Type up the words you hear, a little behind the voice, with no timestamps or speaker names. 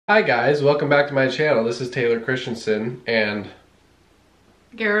Hi guys, welcome back to my channel. This is Taylor Christianson and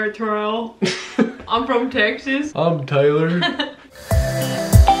Garrett Tay. I'm from Texas. I'm Tyler.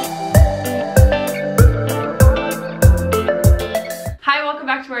 Hi, welcome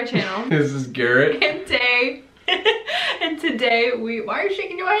back to our channel. This is Garrett. And Tay. And today why are you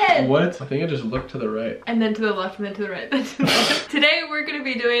shaking your head? What? I think I just looked to the right. And then to the left and then to the right. Then to the left. Today we're gonna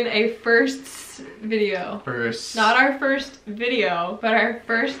be doing a firsts video. Not our first video, but our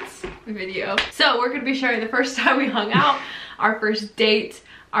firsts video. So we're gonna be sharing the first time we hung out, our first date,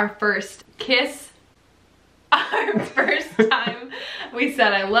 our first kiss, our first time we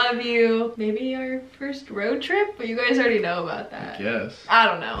said I love you, maybe our first road trip, but you guys already know about that. Yes. I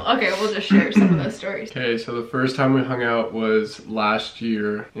don't know. Okay, we'll just share some of those stories. Okay, so the first time we hung out was last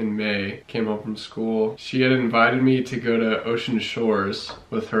year in May. Came home from school. She had invited me to go to Ocean Shores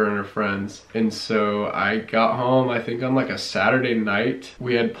with her and her friends. And so I got home, I think on like a Saturday night.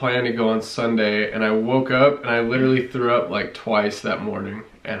 We had planned to go on Sunday, and I woke up and I literally threw up like twice that morning.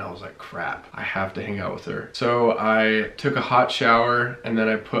 And I was like, crap, I have to hang out with her. So I took a hot shower and then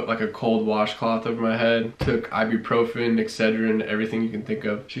I put like a cold washcloth over my head, took ibuprofen, Excedrin, everything you can think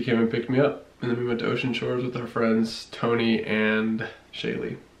of. She came and picked me up. And then we went to Ocean Shores with our friends, Tony and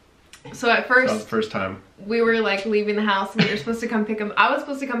Shaylee. So at first, that was the first time. We were like leaving the house and we were supposed to come pick him. I was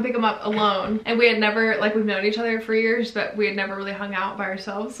supposed to come pick him up alone. And we had never, like, we've known each other for years, but we had never really hung out by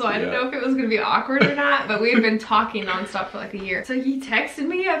ourselves. So I didn't know if it was gonna be awkward or not, but we had been talking nonstop for like a year. So he texted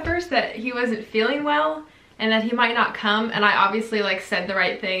me at first that he wasn't feeling well and that he might not come, and I obviously like said the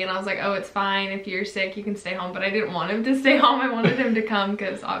right thing and I was like, oh, it's fine, if you're sick you can stay home. But I didn't want him to stay home. I wanted him to come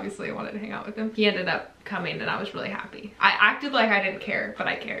because obviously I wanted to hang out with him. He ended up coming and I was really happy. I acted like I didn't care, but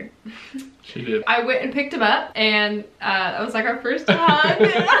I cared. She did. I went and picked him up and that was like our first hug.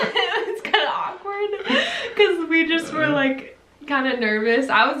 It's kind of awkward because we just were like kind of nervous.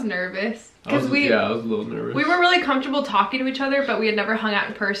 I was nervous. I was a little nervous. We were really comfortable talking to each other, but we had never hung out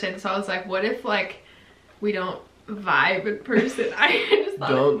in person. So I was like, what if like we don't vibe in person?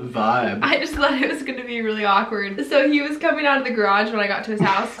 I just thought it was gonna be really awkward. So he was coming out of the garage when I got to his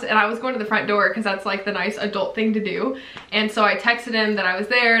house and I was going to the front door because that's like the nice adult thing to do. And so I texted him that I was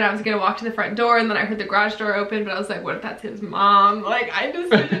there and I was gonna walk to the front door, and then I heard the garage door open, but I was like, what if that's his mom? Like, I just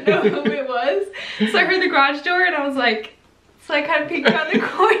didn't know who it was. So I heard the garage door and I was like, so I kind of peeked around the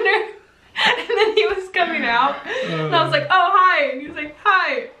corner and then he was coming out and I was like, oh, hi. And he was like,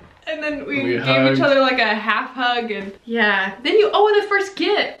 hi. And then we gave hugged. Each other like a half hug, and yeah. Then and the first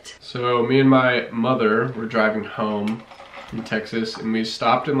gift. So me and my mother were driving home from Texas, and we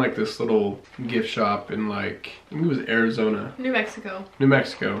stopped in like this little gift shop in like, I think it was Arizona. New Mexico. New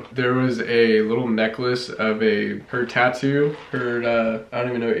Mexico. There was a little necklace of her tattoo, her, I don't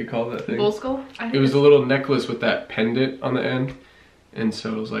even know what you call that thing. Bull skull? It was a little necklace with that pendant on the end. And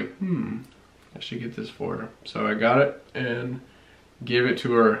so I was like, I should get this for her. So I got it and gave it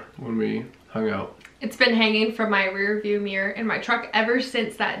to her when we hung out. It's been hanging from my rear view mirror in my truck ever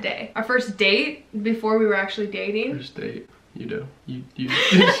since that day. Our first date before we were actually dating. First date, you do.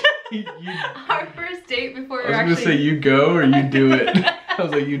 Our first date before we were actually... I was gonna say you go or you do it. I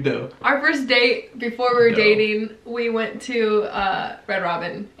was like, you do. Our first date before we were dating, we went to Red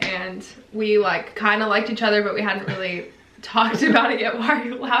Robin and we like kind of liked each other, but we hadn't really talked about it yet. Why are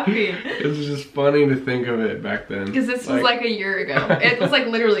you laughing? It was just funny to think of it back then. Because this was like a year ago. It was like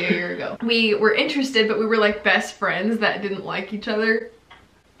literally a year ago. We were interested, but we were like best friends that didn't like each other.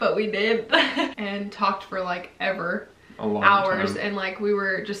 But we did. And talked for like ever. A long hours time. And like we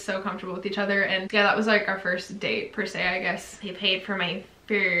were just so comfortable with each other. And yeah, that was like our first date per se, I guess. He paid for my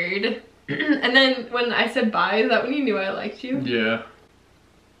food. And then when I said bye, is that when you knew I liked you? Yeah.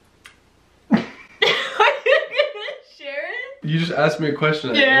 You just asked me a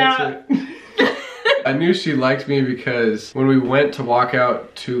question. I answered it. I knew she liked me because when we went to walk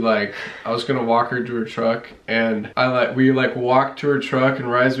out to like, I was gonna walk her to her truck, and we walked to her truck, and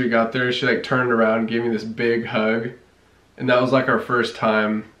right as we got there, she like turned around and gave me this big hug, and that was like our first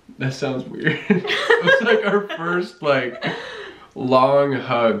time. That sounds weird. It was like our first like long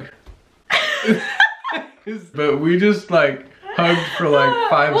hug. But we just like hugged for like 5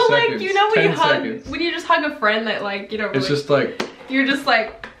 seconds. Well, like, you know when you just hug a friend that like, you know, really, it's just like, you're just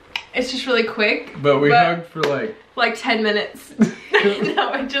like, it's just really quick. But we hugged for like 10 minutes.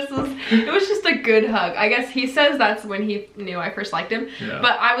 No, it was just a good hug. I guess he says that's when he knew I first liked him. Yeah.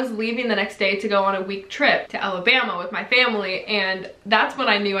 But I was leaving the next day to go on a week trip to Alabama with my family, and that's when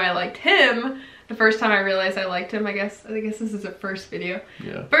I knew I liked him. The first time I realized I liked him, I guess this is a first video.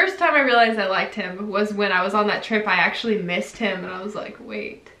 Yeah. First time I realized I liked him was when I was on that trip. I actually missed him and I was like,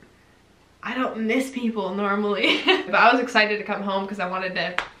 wait, I don't miss people normally. But I was excited to come home because I wanted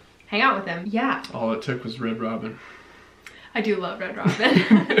to hang out with him. Yeah. All it took was Red Robin. I do love Red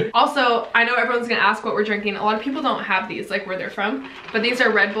Robin. Also, I know everyone's gonna ask what we're drinking. A lot of people don't have these, like where they're from, but these are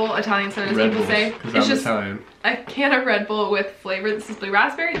Red Bull Italian sodas, people say. It's just Italian. A can of Red Bull with flavor. This is blue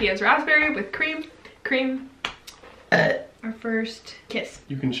raspberry. He has raspberry with cream. Our first kiss.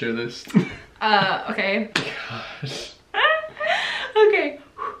 You can share this. Okay. Gosh. Okay.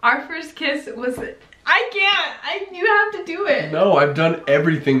 Our first kiss was, I can't. You have to do it. No, I've done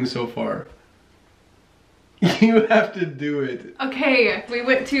everything so far. You have to do it. Okay, we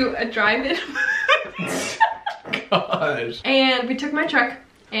went to a drive-in. Gosh. And we took my truck,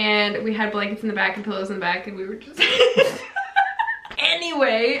 and we had blankets in the back and pillows in the back, and we were just...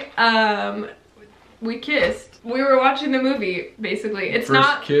 Anyway, we kissed. We were watching the movie, basically.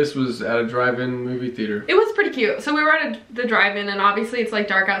 First kiss was at a drive-in movie theater. It was pretty cute. So we were at the drive-in, and obviously it's like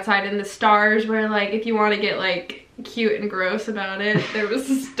dark outside, and the stars were like, if you want to get like cute and gross about it, there was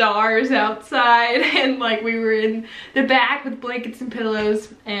stars outside, and like we were in the back with blankets and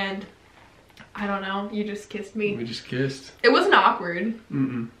pillows, and I don't know, you just kissed me. We just kissed. It wasn't awkward.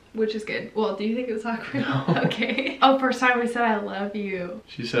 Mm-mm. Which is good. Well, do you think it was awkward? No. Okay. Oh, first time we said I love you.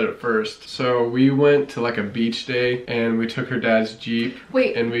 She said it first. So we went to like a beach day, and we took her dad's Jeep.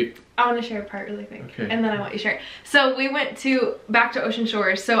 Wait. And I want to share a part really quick. Okay. And then I want you to share it. So we went back to Ocean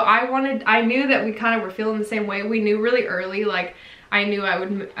Shores. So I knew that we kind of were feeling the same way. We knew really early, like, I knew I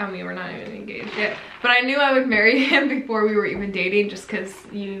would, I mean, we're not even engaged yet, but I knew I would marry him before we were even dating, just because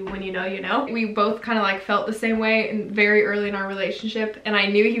when you know, you know. We both kind of like felt the same way and very early in our relationship, and I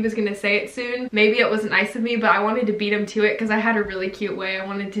knew he was gonna say it soon. Maybe it wasn't nice of me, but I wanted to beat him to it because I had a really cute way I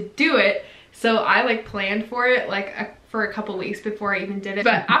wanted to do it. So I like planned for it like for a couple weeks before I even did it.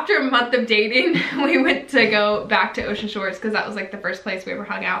 But after a month of dating, we went to go back to Ocean Shores because that was like the first place we ever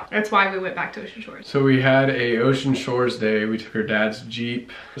hung out. That's why we went back to Ocean Shores. So we had a Ocean Shores day. We took her dad's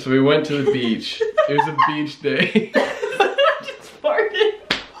Jeep. So we went to the beach. It was a beach day. I just farted.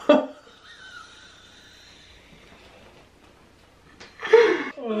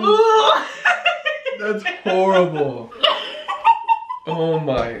 Oh, that's horrible. Oh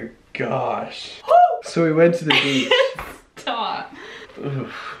my gosh. So we went to the beach. Stop.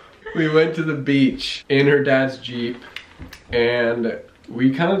 We went to the beach in her dad's Jeep, and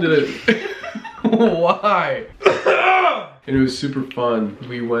we kind of did it. Why? And it was super fun.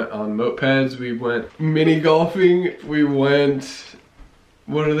 We went on mopeds, we went mini golfing, we went,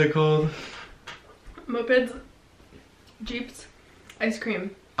 what are they called? Mopeds, Jeeps, ice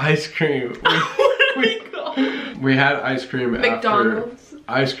cream. Ice cream. What are they called? We had ice cream McDonald's. after.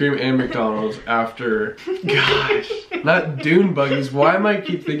 Ice cream and McDonald's after. Gosh. Not dune buggies. Why am I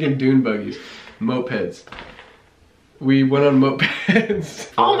keep thinking dune buggies? Mopeds. We went on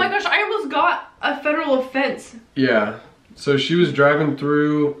mopeds. Oh my gosh, I almost got a federal offense. Yeah. So she was driving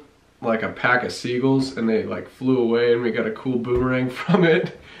through like a pack of seagulls, and they like flew away, and we got a cool boomerang from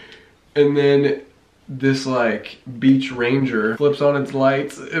it. And then this like beach ranger flips on its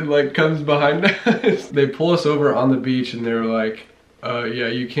lights and like comes behind us. They pull us over on the beach, and they're like, yeah,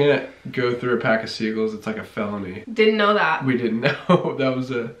 you can't go through a pack of seagulls. It's like a felony. Didn't know that. We didn't know. That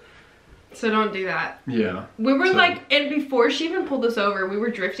was a... So don't do that. Yeah. We were like, and before she even pulled us over, we were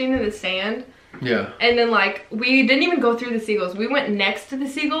drifting in the sand. Yeah. And then like, we didn't even go through the seagulls. We went next to the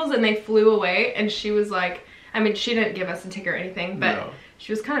seagulls and they flew away, and she was like, I mean, she didn't give us a ticket or anything, but no.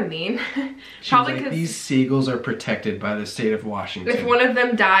 She was kind of mean. Probably because like, these seagulls are protected by the state of Washington. If one of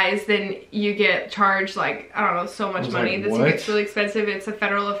them dies, then you get charged like, I don't know, so much money. Like, this gets really expensive. It's a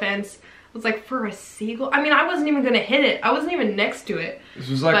federal offense. It was like, for a seagull? I mean, I wasn't even gonna hit it. I wasn't even next to it. This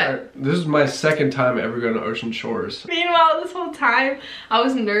was like, this is my second time ever going to Ocean Shores. Meanwhile, this whole time, I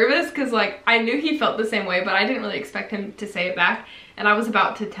was nervous because like, I knew he felt the same way, but I didn't really expect him to say it back. And I was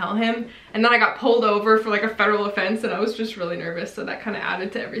about to tell him, and then I got pulled over for like a federal offense, and I was just really nervous, so that kind of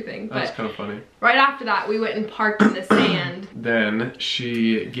added to everything. That's kind of funny. Right after that, we went and parked in the sand. Then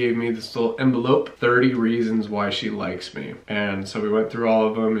she gave me this little envelope, 30 reasons why she likes me. And so we went through all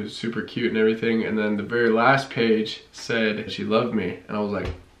of them. It was super cute and everything. And then the very last page said she loved me. And I was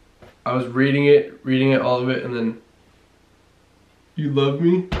like, I was reading it, all of it, and then, you love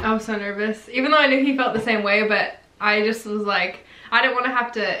me? I was so nervous. Even though I knew he felt the same way, but I just was like, I didn't want to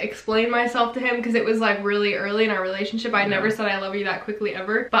have to explain myself to him because it was like really early in our relationship. I never said I love you that quickly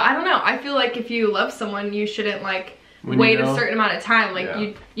ever. But I don't know. I feel like if you love someone, you shouldn't like wait a certain amount of time.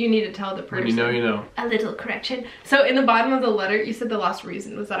 Like you need to tell the person. When you know, you know. A little correction. So in the bottom of the letter, you said the last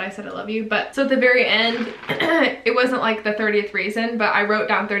reason was that I said I love you. But so at the very end, it wasn't like the 30th reason, but I wrote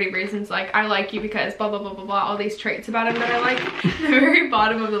down 30 reasons, like I like you because blah, blah, blah, blah, blah, all these traits about him that I like. At the very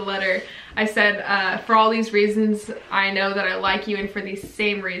bottom of the letter, I said, for all these reasons, I know that I like you, and for these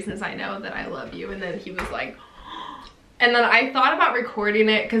same reasons, I know that I love you. And then he was like, and then I thought about recording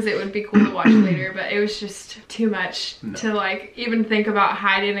it because it would be cool to watch later, but it was just too much to like even think about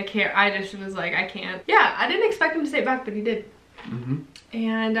hiding a camera. I just was like, I can't. Yeah, I didn't expect him to say it back, but he did.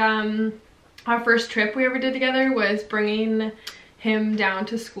 And our first trip we ever did together was bringing him down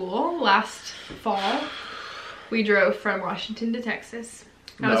to school last fall. We drove from Washington to Texas.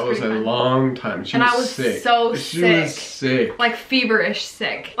 That was a long time. She was sick. So sick. She was sick. Like feverish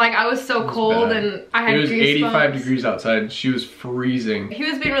sick. Like I was so cold and I had goosebumps. It was 85 degrees outside. She was freezing. He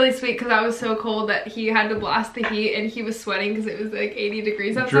was being really sweet because I was so cold that he had to blast the heat, and he was sweating because it was like 80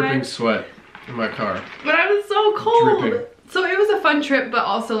 degrees outside. Dripping sweat in my car. But I was so cold. Dripping. So it was a fun trip, but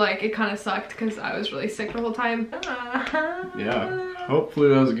also like it kind of sucked because I was really sick the whole time. Yeah. Hopefully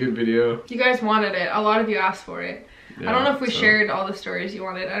that was a good video. You guys wanted it. A lot of you asked for it. Yeah, I don't know if we shared all the stories you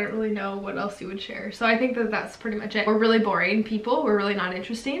wanted. I don't really know what else you would share. So I think that that's pretty much it. We're really boring people. We're really not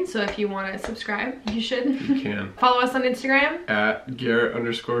interesting. So if you want to subscribe, you should. You can. Follow us on Instagram. At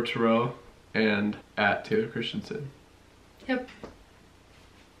Garrett_Terrell and at tchristianson. Yep.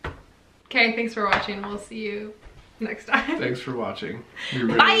 Okay, thanks for watching. We'll see you next time. Thanks for watching. We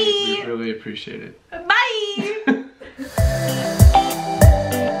Bye! We really appreciate it. Bye!